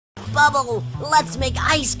Bubble, let's make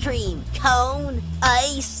ice cream. Cone,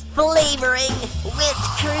 ice, flavoring, whipped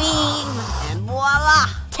cream. And voila,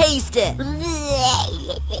 taste it.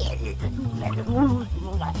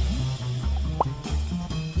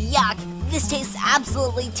 Yuck, this tastes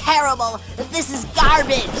absolutely terrible. This is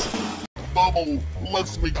garbage. Bubble,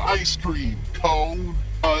 let's make ice cream. Cone,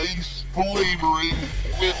 ice, flavoring,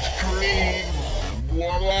 whipped cream.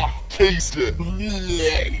 Voila, taste it.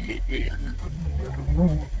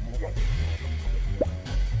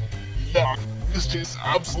 Yuck, this tastes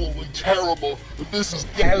absolutely terrible. This is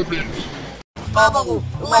garbage. Bubble,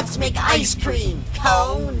 let's make ice cream.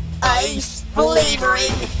 Cone, ice,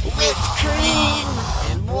 flavoring, whipped cream.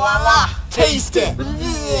 And voila, taste it.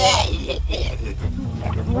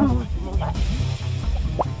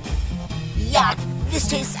 Yuck, this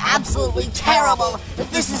tastes absolutely terrible.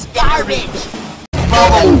 This is garbage.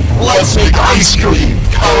 Bubble, let's make ice cream.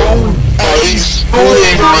 Cone, ice,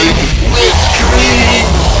 flavoring, whipped cream.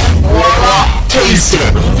 Voila, taste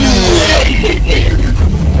it.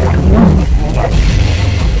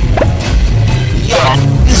 Yuck,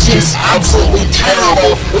 this is absolutely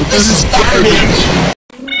terrible. This is garbage.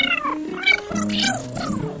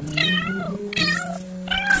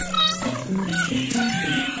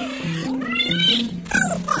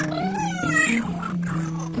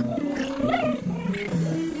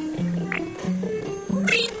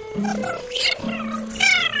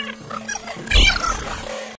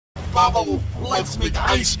 Bubble, let's make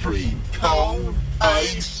ice cream. Cone,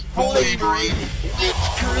 ice, flavoring,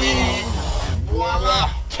 whipped cream. Voila,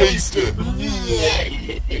 taste it.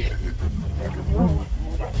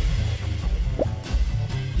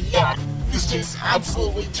 Yuck, this tastes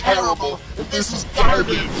absolutely terrible. This is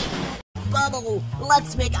garbage. Bubble,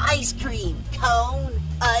 let's make ice cream. Cone,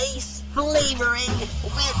 ice, flavoring,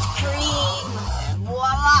 whipped cream. And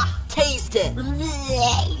voila, taste it.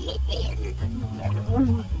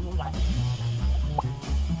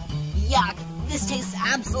 Yuck, this tastes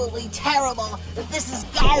absolutely terrible. This is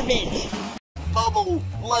garbage. Bubble,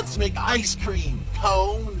 let's make ice cream.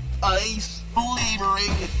 Cone, ice,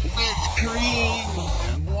 flavoring, whipped cream.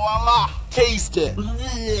 And voila, taste it.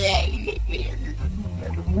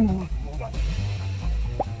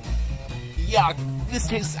 Yuck, this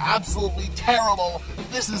tastes absolutely terrible.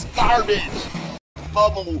 This is garbage.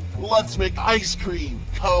 Bubble, let's make ice cream.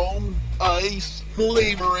 Cone, ice,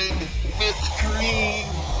 flavoring, whipped cream.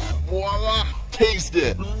 Voila, taste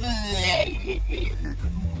it.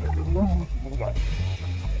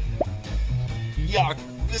 Yuck,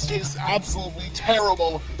 this tastes absolutely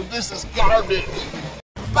terrible. This is garbage.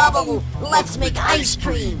 Bubble, let's make ice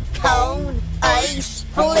cream. Cone, ice,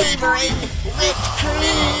 flavoring, whipped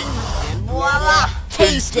cream. And voila,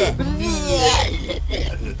 taste it.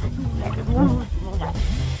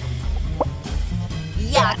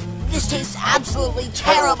 Yuck, this tastes absolutely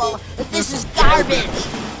terrible. This is garbage.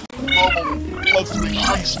 Bubble, let's make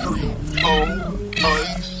ice cream. Cone,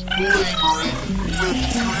 ice, flavoring,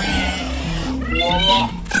 whipped cream. Voila,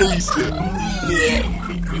 taste it.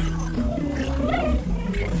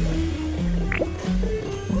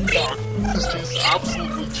 Yuck, this tastes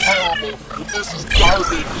absolutely terrible. This is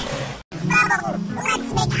garbage. Bubble,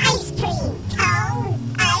 let's make ice cream. Cone,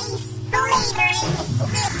 ice, flavoring,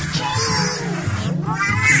 whipped cream.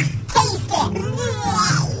 Voila,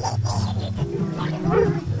 taste it.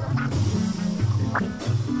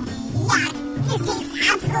 Yuck, this tastes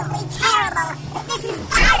absolutely terrible. This is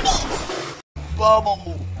garbage.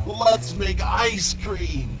 Bubble, let's make ice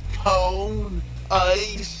cream. Cone,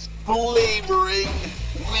 ice, flavoring,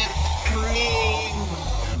 whipped cream.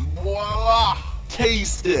 Voila,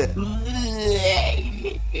 taste it.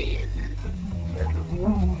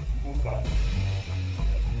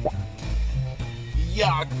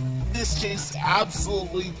 Yuck, this tastes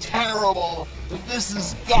absolutely terrible. This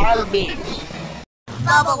is garbage.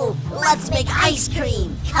 Bubble, let's make ice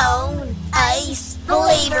cream. Cone, ice,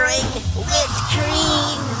 flavoring, whipped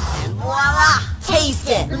cream. And voila, taste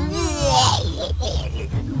it.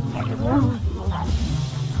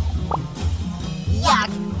 Yuck,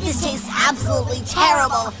 this tastes absolutely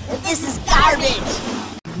terrible. This is garbage.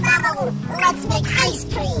 Bubble, let's make ice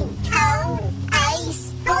cream. Cone,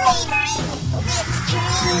 ice, flavoring, whipped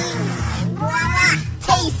cream. Voila,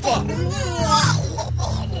 taste it.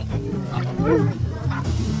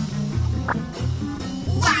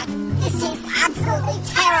 Yuck, this tastes absolutely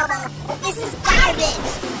terrible. This is garbage.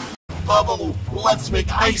 Bubble, let's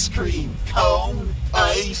make ice cream. Cone,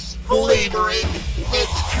 ice, flavoring,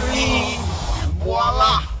 whipped cream.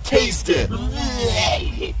 Voila, taste it.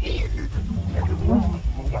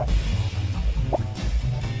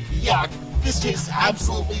 Yuck, This tastes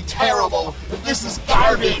absolutely terrible. This is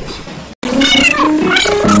garbage.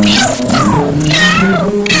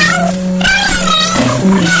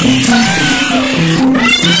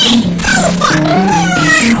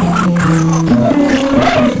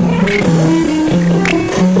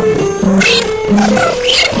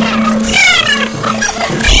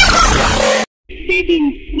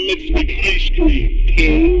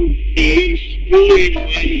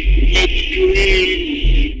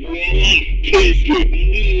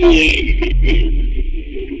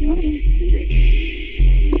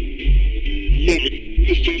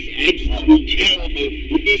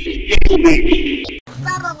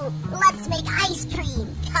 Let's make ice cream.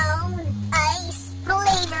 Cone, ice,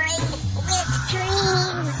 flavoring, whipped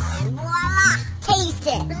cream. Voila, taste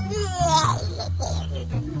it.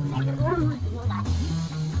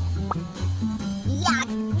 Yuck,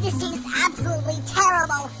 this tastes absolutely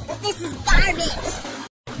terrible. This is garbage.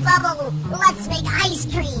 Bubble, let's make ice cream. Cone, ice, flavoring, whipped cream. And voila, taste it. Yuck, this tastes absolutely terrible. This is garbage. Bubble, let's make ice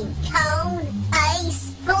cream. Cone,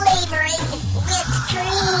 ice, flavoring, whipped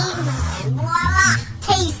cream. And voila,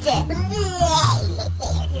 taste it.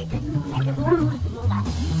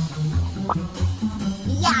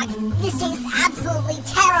 Yuck, this tastes absolutely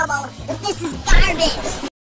terrible. This is garbage.